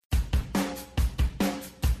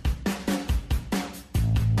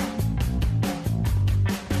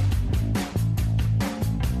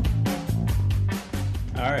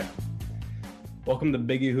Welcome to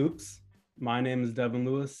Biggie Hoops. My name is Devin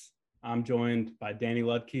Lewis. I'm joined by Danny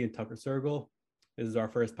Ludke and Tucker Sergel. This is our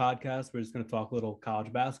first podcast. We're just going to talk a little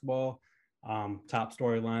college basketball, top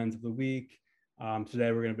storylines of the week.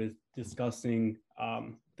 Today, we're going to be discussing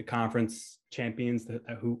the conference champions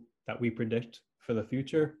that we predict for the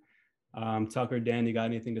future. Tucker, Dan, you got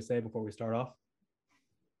anything to say before we start off?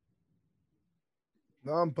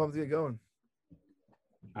 No, I'm pumped to get going.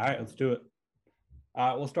 All right, let's do it.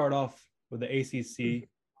 We'll start off with the ACC.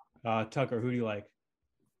 Tucker, who do you like?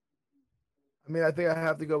 I mean, I think I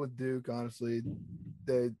have to go with Duke, honestly.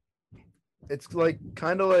 It's like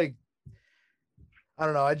kind of like, I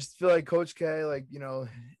don't know. I just feel like Coach K,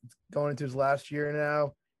 it's going into his last year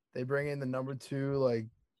now. They bring in the number 2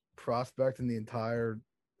 prospect in the entire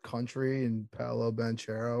country in Paolo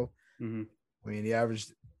Banchero. Mm-hmm. I mean, he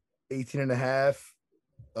averaged 18 and a half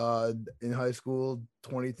in high school,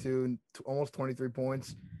 22, almost 23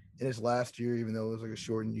 points in his last year, even though it was like a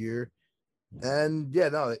shortened year. And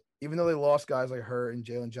even though they lost guys like Hurt and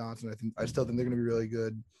Jalen Johnson, I still think they're going to be really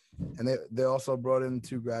good. And they also brought in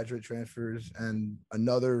 2 graduate transfers and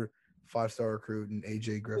another 5-star recruit in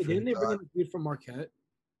AJ Griffin. Wait, didn't they bring in a dude from Marquette?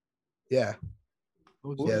 Yeah.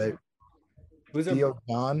 Who's Theo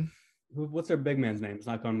John. What's their big man's name? It's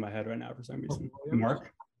not going to my head right now for some reason.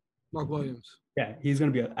 Mark Williams. Yeah, he's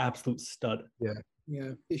going to be an absolute stud. Yeah.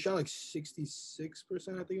 He shot like 66%,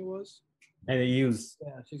 I think it was. And he was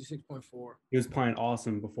 66.4. He was playing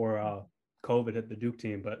awesome before COVID hit the Duke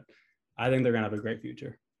team, but I think they're going to have a great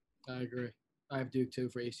future. I agree. I have Duke too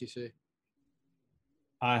for ACC.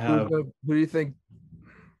 I have. Who do you think?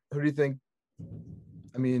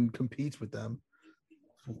 I mean, competes with them?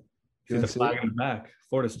 The flag in the back,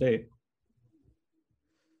 Florida State.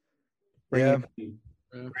 Bringing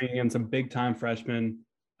in some big time freshmen.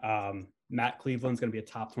 Matt Cleveland's going to be a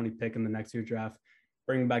top 20 pick in the next year draft.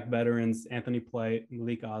 Bringing back veterans, Anthony Plate,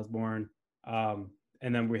 Malik Osborne. And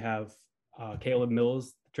then we have Caleb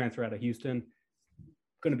Mills, transfer out of Houston.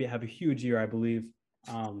 Going to have a huge year, I believe.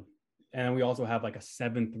 And we also have like a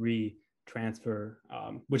 7-3 transfer,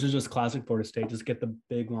 which is just classic Florida State. Just get the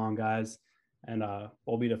big, long guys. And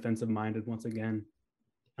we'll be defensive-minded once again.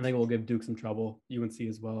 I think we'll give Duke some trouble, UNC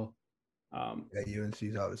as well. UNC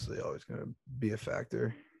is obviously always going to be a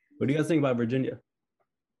factor. What do you guys think about Virginia?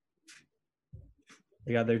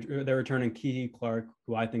 They're returning Kihei Clark,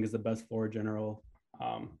 who I think is the best floor general.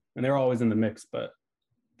 And they're always in the mix, but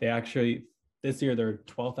they actually this year they're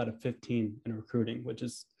 12th out of 15 in recruiting, which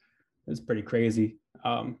is pretty crazy.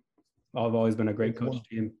 I've always been a great coach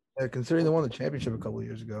team. Yeah, considering they won the championship a couple of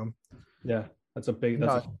years ago. Yeah, that's a big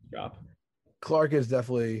job. Clark is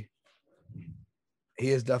definitely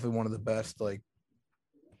one of the best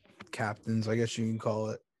captains, I guess you can call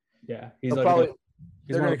it. Yeah, he's one of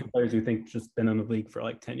the players who think just been in the league for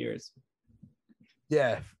like 10 years.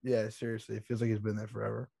 Yeah, seriously. It feels like he's been there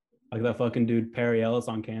forever. Like that fucking dude, Perry Ellis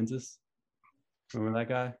on Kansas. Remember that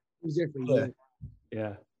guy? He was there for years.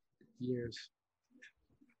 Yeah. Years.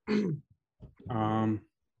 All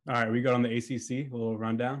right, we got on the ACC, a little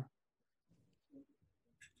rundown.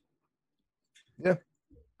 Yeah.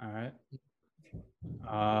 All right.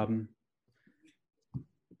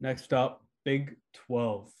 Next up, Big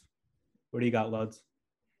 12. What do you got, Luds?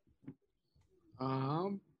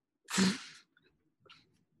 I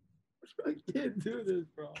can't do this,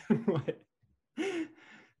 bro. What?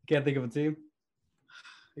 Can't think of a team?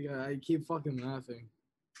 Yeah, I keep fucking laughing.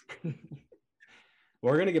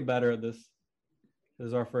 We're going to get better at this. This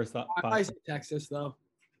is our first thought. I say Texas, though.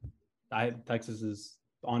 Texas is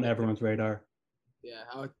on everyone's radar. Yeah,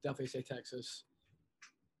 I would definitely say Texas.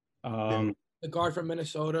 The guard from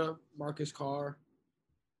Minnesota, Marcus Carr,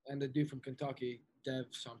 and the dude from Kentucky, Dev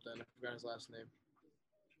something. I forgot his last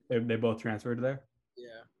name. They both transferred there?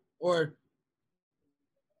 Yeah.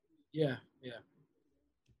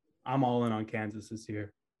 I'm all in on Kansas this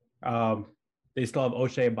year. They still have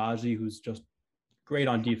Ochai Agbaji, who's just great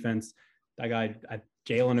on defense. That guy,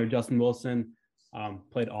 Jalen or Justin Wilson,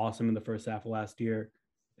 played awesome in the first half of last year.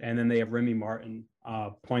 And then they have Remy Martin,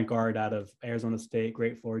 point guard out of Arizona State,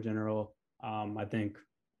 great floor general. I think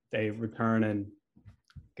they return and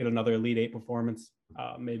get another Elite Eight performance,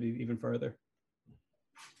 maybe even further.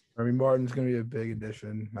 Remy Martin's going to be a big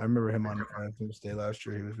addition. I remember him on Arizona State last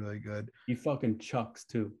year. He was really good. He fucking chucks,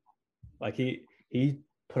 too. Like, he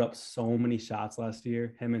put up so many shots last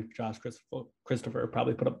year. Him and Josh Christopher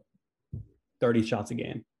probably put up 30 shots a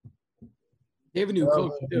game. They have a new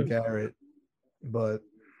coach, too. Garrett, but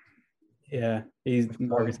yeah,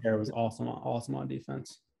 Marcus Garrett was awesome on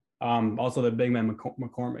defense. Also, the big man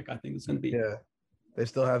McCormick, I think, is going to be. Yeah, they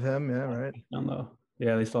still have him. Yeah, right.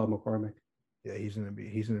 Yeah, they still have McCormick. Yeah, he's gonna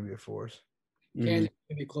be a force. Kansas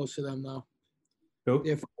can be close to them though. Who?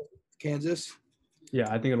 If Kansas. Yeah,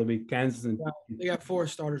 I think it'll be Kansas and They got 4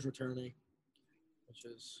 starters returning, which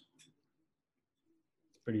is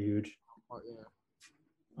pretty huge. yeah.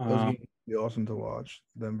 Those games would be awesome to watch.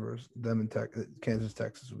 Them and Kansas,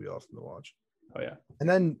 Texas would be awesome to watch. Oh yeah. And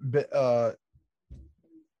then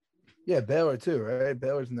Baylor too, right?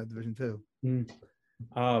 Baylor's in that division too.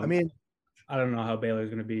 I mean, I don't know how Baylor's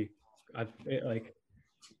going to be.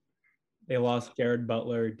 They lost Jared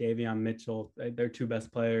Butler, Davion Mitchell. They're 2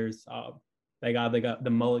 best players. They got the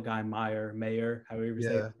mullet guy Mayer, however you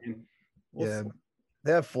say his name. See.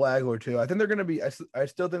 They have Flagler too. I think they're going to be. I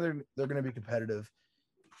still think they're going to be competitive.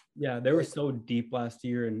 Yeah, they were so deep last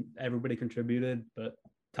year, and everybody contributed, but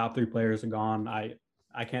top 3 players are gone. I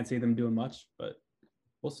can't see them doing much, but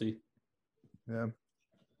we'll see. Yeah.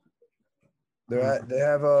 They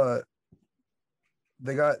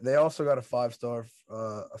also got a 5-star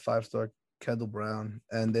Kendall Brown,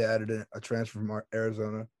 and they added a transfer from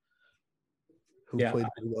Arizona who played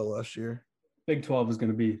pretty well last year. Big 12 is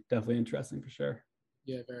going to be definitely interesting for sure.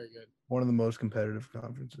 Yeah, very good. One of the most competitive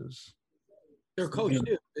conferences. Their coach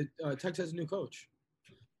too. Texas has a new coach.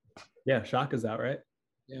 Yeah, Shaka's out, right?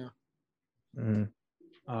 Yeah.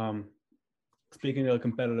 Mm-hmm. Speaking of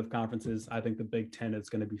competitive conferences, I think the Big Ten is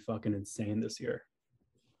going to be fucking insane this year.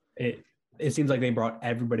 It seems like they brought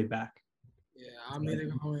everybody back. Yeah, I'm either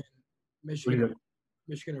going Michigan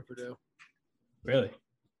or Purdue. Really?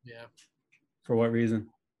 Yeah. For what reason?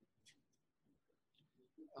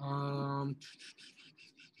 All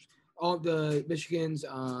the Michigan's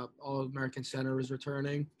All-American center is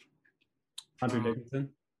returning. Hunter Dickinson?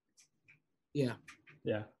 Yeah.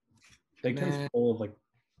 Yeah. Big Ten's full of like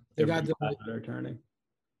they got the returning.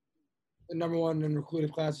 The number 1 in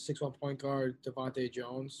recruited class is 6'1" point guard Devontae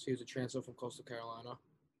Jones. He was a transfer from Coastal Carolina.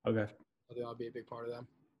 Okay. I think I'll be a big part of them.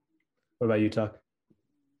 What about you, Tuck?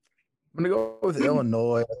 I'm gonna go with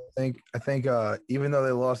Illinois. I think even though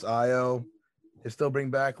they lost Io, they still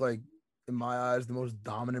bring back, like, in my eyes, the most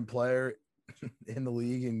dominant player in the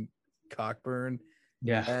league in Cockburn.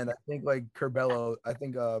 Yeah. And I think Curbelo, I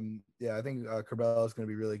think Curbelo is gonna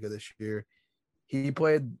be really good this year. He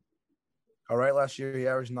played all right last year. He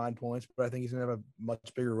averaged 9 points, but I think he's gonna have a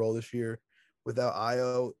much bigger role this year without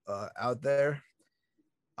Io out there.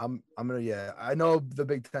 I know the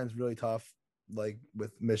Big Ten is really tough, like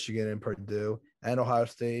with Michigan and Purdue and Ohio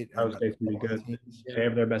State. Ohio State's gonna be good. They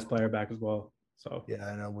have their best player back as well. So yeah,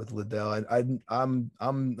 I know with Liddell. I'm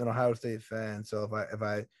an Ohio State fan, so if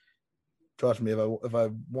I trust me, if I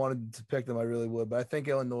wanted to pick them, I really would. But I think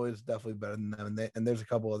Illinois is definitely better than them, and there's a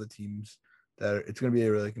couple other teams that it's going to be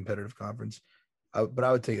a really competitive conference. But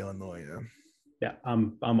I would take Illinois. Yeah,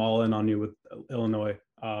 I'm all in on you with Illinois.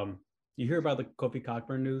 You hear about the Kofi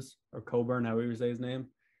Cockburn news, or Coburn, however you say his name?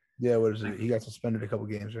 Yeah, what is it? He got suspended a couple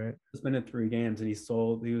games, right? Suspended 3 games, and he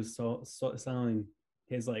was selling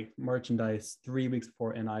his like merchandise 3 weeks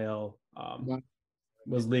before NIL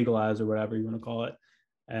was legalized or whatever you want to call it,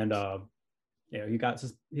 and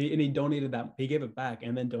he donated that. He gave it back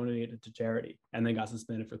and then donated it to charity, and then got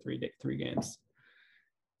suspended for 3 games.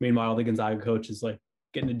 Meanwhile, the Gonzaga coach is like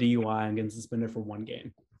getting a DUI and getting suspended for 1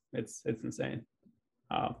 game. It's insane.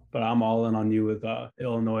 But I'm all in on you with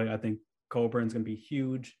Illinois. I think Coburn's going to be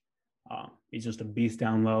huge. He's just a beast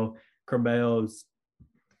down low. Curbelo is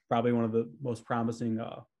probably one of the most promising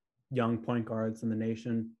young point guards in the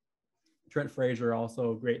nation. Trent Frazier,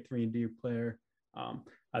 also a great 3-and-D player. I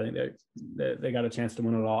think they got a chance to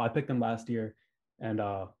win it all. I picked them last year, and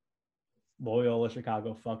Loyola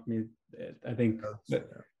Chicago fucked me. I think that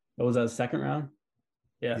was that 2nd round.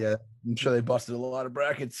 Yeah, I'm sure they busted a lot of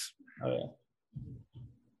brackets. Oh yeah.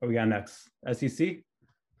 What we got next? SEC?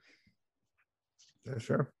 Yeah,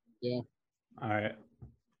 sure. Yeah. All right.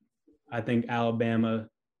 I think Alabama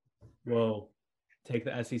will take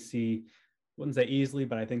the SEC. Wouldn't say easily,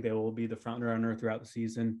 but I think they will be the front runner throughout the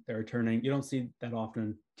season. They're returning. You don't see that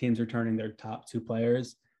often teams returning their top 2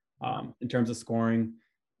 players in terms of scoring.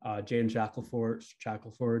 Jaden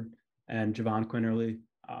Shackelford and Javon Quinterly.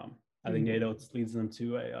 I think Nate Oates leads them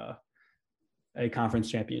to a conference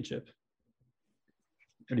championship.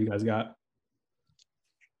 What do you guys got?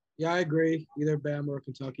 Yeah, I agree. Either Bama or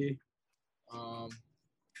Kentucky. I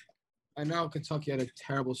know Kentucky had a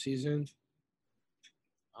terrible season.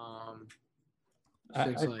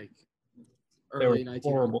 Since early 19.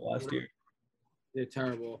 Horrible last year. They're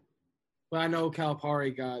terrible. But I know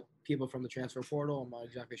Calipari got people from the transfer portal. I'm not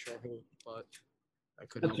exactly sure who, but I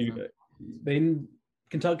could help them.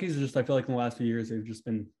 Kentucky's just, I feel like in the last few years, they've just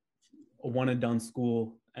been a one-and-done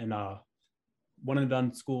school, and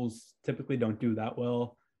one-and-done schools typically don't do that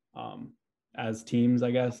well. as teams,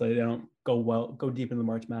 I guess. Like, they don't go deep into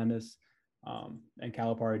March Madness. And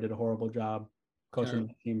Calipari did a horrible job coaching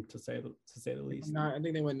the team, to say the least. I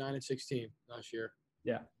think they went 9-16 last year.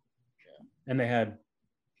 Yeah. And they had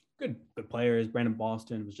good players. Brandon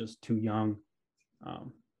Boston was just too young.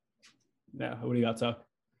 What do you got, Tuck?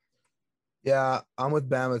 Yeah, I'm with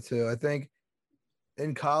Bama too. I think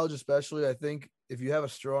in college, especially, I think if you have a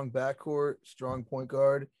strong backcourt, strong point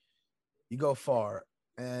guard, you go far.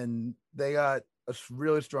 And they got a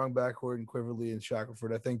really strong backcourt in Quiverly and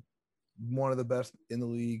Shackelford. I think one of the best in the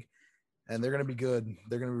league, and they're going to be good.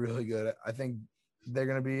 They're going to be really good. I think they're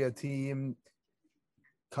going to be a team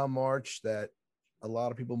come March that a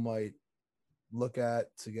lot of people might look at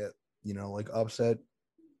to get, like upset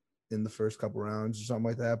in the first couple rounds or something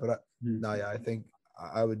like that. But I think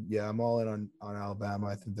I would. Yeah, I'm all in on Alabama.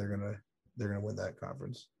 I think they're gonna win that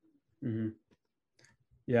conference. Mm-hmm.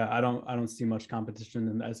 Yeah, I don't see much competition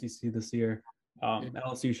in the SEC this year.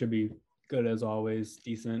 LSU should be good as always,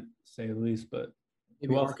 decent, to say the least. But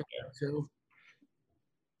maybe Arkansas too.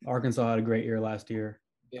 Arkansas had a great year last year.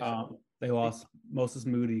 Yeah. They lost Moses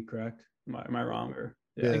Moody, correct? Am I wrong? Or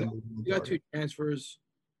yeah, you got 2 transfers.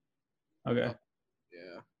 Okay.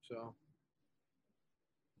 Yeah. So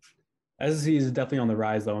SEC is definitely on the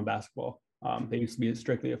rise though in basketball. They used to be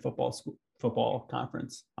strictly a football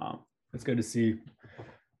conference. It's good to see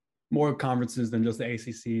more conferences than just the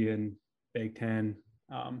ACC and Big Ten.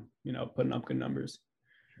 Putting up good numbers.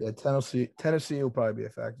 Yeah, Tennessee will probably be a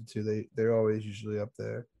factor too. They're always usually up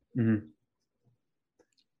there. Mm-hmm.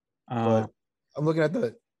 But I'm looking at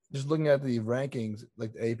the rankings,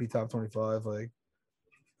 like the AP top 25. Like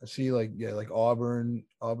I see, like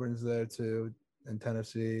Auburn's there too, and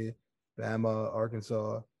Tennessee, Bama,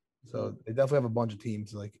 Arkansas. So they definitely have a bunch of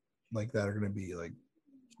teams like that are going to be like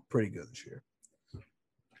pretty good this year.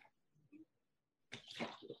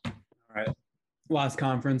 All right, last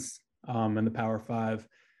conference in the Power 5,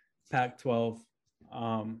 Pac-12.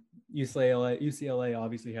 UCLA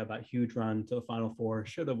obviously had that huge run to the Final Four.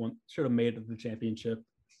 Should have made it to the championship.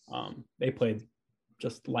 They played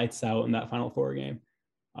just lights out in that Final Four game.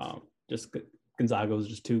 Gonzaga was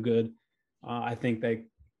just too good. I think they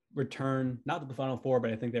return, not to the Final Four,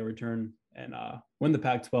 but I think they return and win the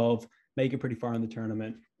Pac-12, make it pretty far in the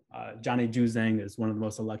tournament. Johnny Juzang is one of the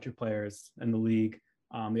most electric players in the league.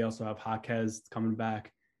 They also have Jaquez coming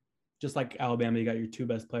back. Just like Alabama, you got your 2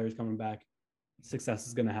 best players coming back. Success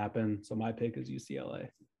is going to happen. So my pick is UCLA.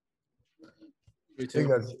 I think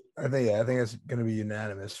it's going to be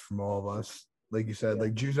unanimous from all of us. Like you said,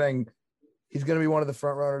 like Juzang, he's going to be one of the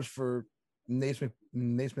front runners for Naismith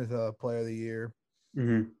Player of the Year.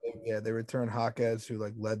 Mm-hmm. Yeah, they returned Jaquez, who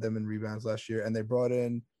led them in rebounds last year, and they brought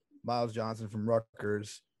in Miles Johnson from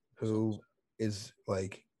Rutgers, who is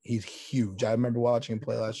he's huge. I remember watching him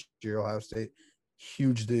play last year, Ohio State.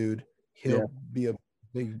 Huge dude. He'll be a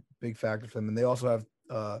big factor for them. And they also have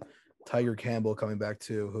Tiger Campbell coming back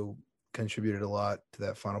too, who contributed a lot to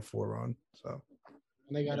that Final Four run. So,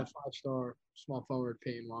 and they got a 5-star small forward,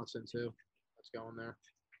 Peyton Watson too. That's going there.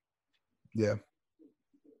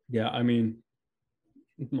 Yeah. I mean,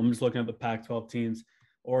 I'm just looking at the Pac-12 teams.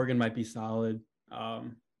 Oregon might be solid, but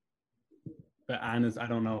I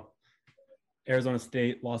don't know. Arizona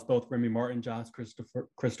State lost both Remy Martin, Josh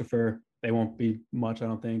Christopher. They won't be much, I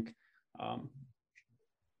don't think.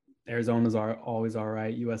 Arizona's always all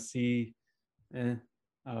right. USC,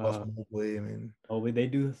 Mobley, Mobley. They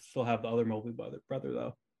do still have the other Mobley brother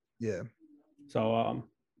though. Yeah. So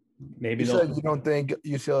maybe you said you don't think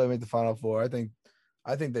UCLA made the Final Four. I think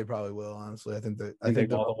they probably will. Honestly, I think they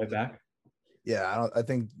go all the way back. Yeah, I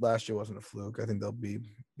think last year wasn't a fluke. I think they'll be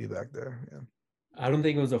back there. Yeah. I don't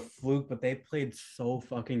think it was a fluke, but they played so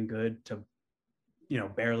fucking good to,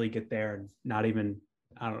 barely get there and not even.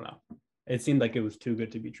 I don't know. It seemed like it was too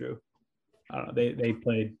good to be true. I don't know. They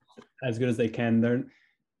played as good as they can.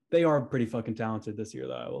 They are pretty fucking talented this year,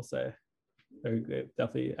 though. I will say they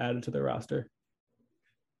definitely added to their roster.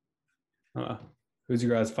 Who's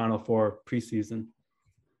your guys' Final Four preseason?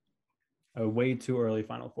 A way too early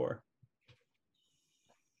Final Four.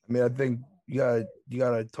 I think you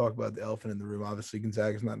gotta talk about the elephant in the room. Obviously,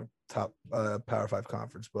 Gonzaga's not a top Power 5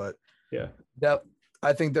 conference, but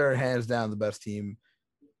I think they're hands down the best team.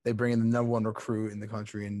 They bring in the number 1 recruit in the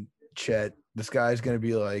country, and Chet. This guy's gonna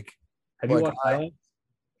be like. Have you watched highlights?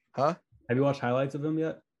 Huh? Have you watched highlights of him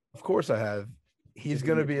yet? Of course I have. He's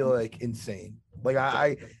gonna be insane.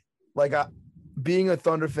 I being a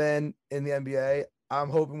Thunder fan in the NBA, I'm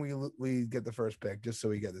hoping we get the first pick just so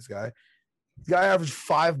we get this guy. This guy averaged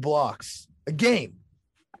 5 blocks a game.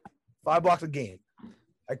 5 blocks a game.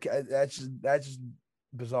 That's just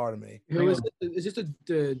bizarre to me. Who is this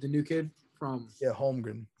the new kid From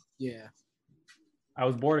Holmgren. Yeah. I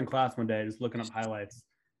was bored in class one day just looking up highlights.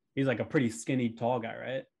 He's like a pretty skinny, tall guy,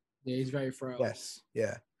 right? Yeah, he's very frail. Yes.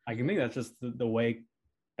 Yeah. I can think that's just the way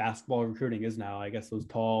basketball recruiting is now. I guess those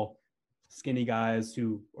tall, skinny guys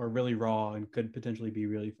who are really raw and could potentially be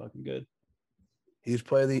really fucking good. He was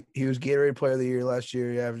Gatorade Player of the Year last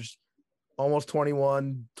year. He averaged almost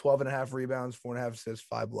 21, 12 and a half rebounds, 4.5 assists,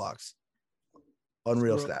 5 blocks.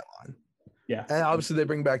 Unreal stat line. Yeah. And obviously they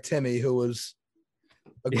bring back Timmy, who was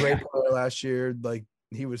a great player last year. Like,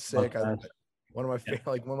 he was sick. One of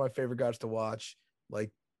my favorite guys to watch.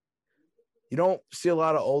 Like, you don't see a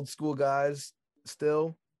lot of old school guys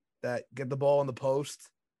still that get the ball in the post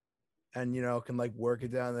and, can like work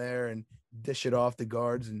it down there and dish it off the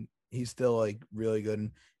guards. And he's still like really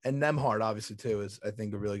good. And Nemhard obviously too is, I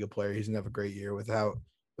think, a really good player. He's gonna have a great year without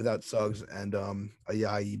Suggs and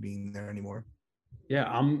Ayayi being there anymore. Yeah,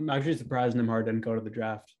 I'm actually surprised Nemhard didn't go to the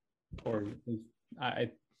draft. Or I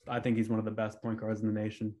think he's one of the best point guards in the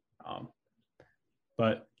nation.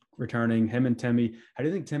 But returning him and Timmy, how do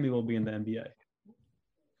you think Timmy will be in the NBA?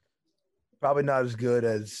 Probably not as good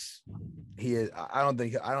as he is. I don't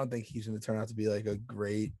think he's going to turn out to be like a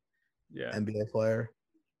great NBA player.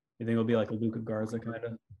 You think he'll be like a Luka Garza kind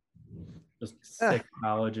of, just sick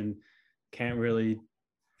college and can't really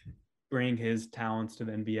bring his talents to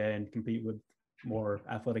the NBA and compete with more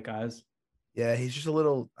athletic guys? Yeah, he's just a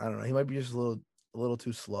little. I don't know. He might be just a little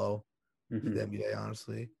too slow for the NBA,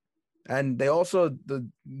 honestly. And the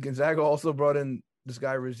Gonzaga also brought in this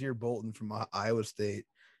guy Rasir Bolton from Iowa State,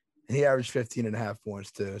 and he averaged 15 and a half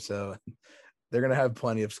points too. So they're gonna have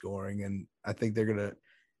plenty of scoring, and I think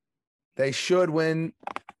they should win.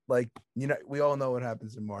 Like, we all know what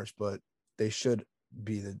happens in March, but they should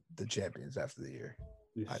be the champions after the year.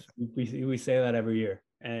 We say that every year,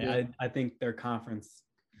 and I think their conference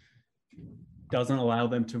doesn't allow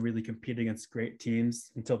them to really compete against great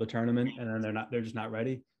teams until the tournament, and then they're just not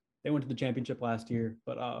ready. They went to the championship last year,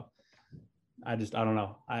 but I don't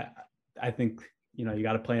know. I think you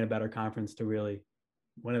got to play in a better conference to really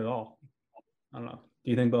win it all. I don't know.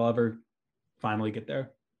 Do you think they'll ever finally get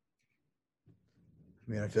there?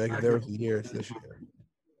 I mean, I feel like if there was a year, it's this year.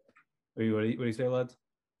 What do you say, lads?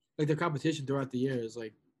 Like, the competition throughout the year is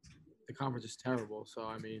like the conference is terrible. So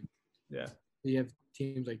I mean, you have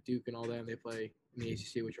teams like Duke and all that, and they play in the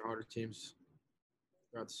ACC, which are harder teams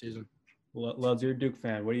throughout the season. Lads, you're a Duke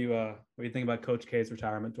fan. What do you think about Coach K's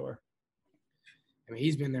retirement tour? I mean,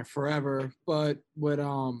 he's been there forever, but with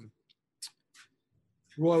Roy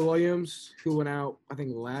Williams, who went out, I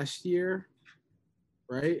think, last year,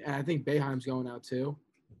 right? And I think Boeheim's going out too.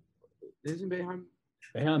 Isn't Boeheim?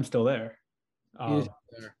 Boeheim's still there. He's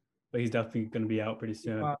there. But he's definitely going to be out pretty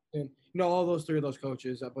soon. And, all those three of those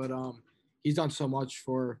coaches, but he's done so much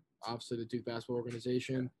for, obviously, the Duke basketball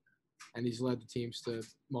organization, and he's led the teams to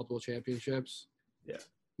multiple championships. Yeah.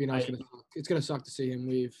 It's gonna suck to see him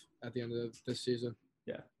leave at the end of this season.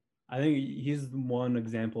 Yeah. I think he's one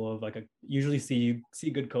example of usually see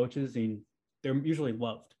good coaches and they're usually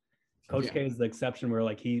loved. Coach K is the exception where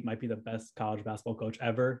he might be the best college basketball coach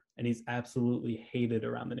ever, and he's absolutely hated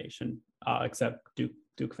around the nation, except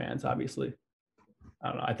Duke fans, obviously. I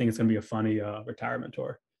don't know. I think it's gonna be a funny retirement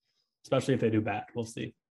tour, especially if they do bad. We'll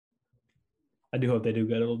see. I do hope they do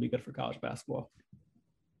good. It'll be good for college basketball.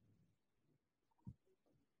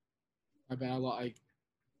 I bet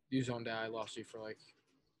you zoned out. I lost you for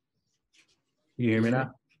You hear me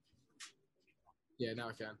now? Yeah, now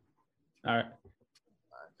I can. All right.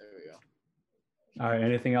 There we go. All right.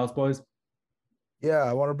 Anything else, boys? Yeah,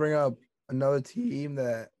 I want to bring up another team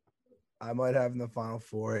that I might have in the Final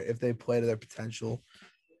Four if they play to their potential.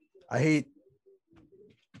 I hate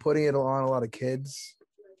putting it on a lot of kids,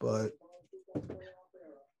 but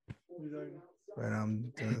right now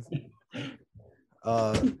I'm doing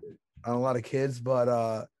on a lot of kids,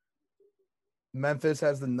 but Memphis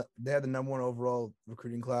had the number 1 overall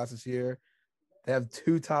recruiting class this year. They have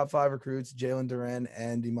 2 top 5 recruits, Jalen Duren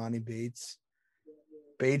and Imani Bates.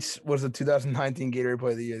 Bates was the 2019 Gatorade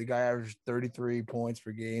Player of the Year. The guy averaged 33 points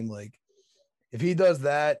per game. Like, if he does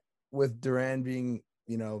that with Duren being,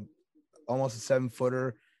 almost a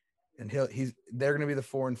 7-footer, and they're going to be the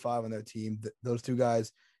 4 and 5 on their team. Those 2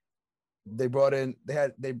 guys, they're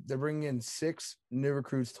bringing in 6 new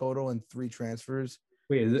recruits total and 3 transfers.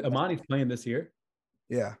 Wait, is Amani's playing this year?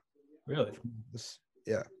 Yeah. Really?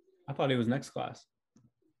 Yeah. I thought he was next class.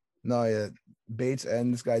 No, yeah. Bates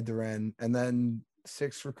and this guy Duren, and then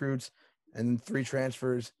 6 recruits and 3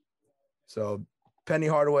 transfers. So Penny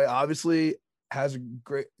Hardaway obviously does a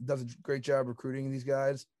great job recruiting these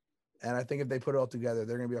guys. And I think if they put it all together,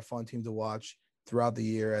 they're going to be a fun team to watch throughout the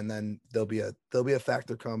year. And then they'll be a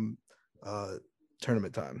factor come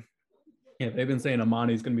tournament time. Yeah, they've been saying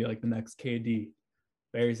Amani's going to be like the next KD.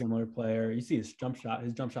 Very similar player. You see his jump shot.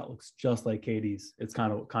 His jump shot looks just like KD's. It's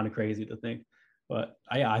kind of crazy to think. But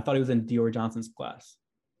I thought he was in Dior Johnson's class.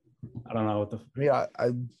 I don't know what the. Yeah, I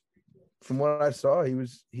from what I saw,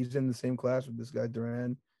 he's in the same class with this guy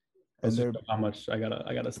Duran. And they're how much I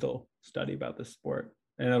gotta still study about this sport.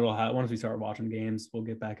 And it'll have once we start watching games, we'll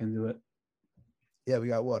get back into it. Yeah, we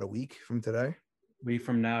got what, a week from today? Week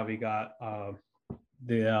from now, we got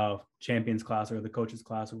the champions class or the coaches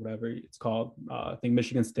class or whatever it's called. I think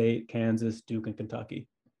Michigan State, Kansas, Duke, and Kentucky.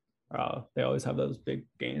 They always have those big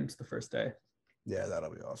games the first day. Yeah, that'll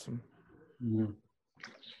be awesome. Mm-hmm.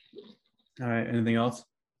 All right. Anything else?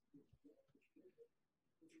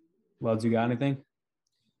 Loves, you got anything?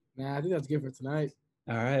 Nah, I think that's good for tonight.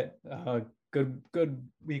 All right. Good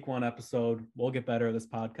week 1 episode. We'll get better at this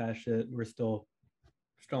podcast shit. We're still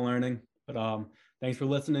learning. But thanks for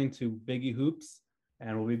listening to Biggie Hoops,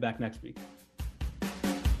 and we'll be back next week.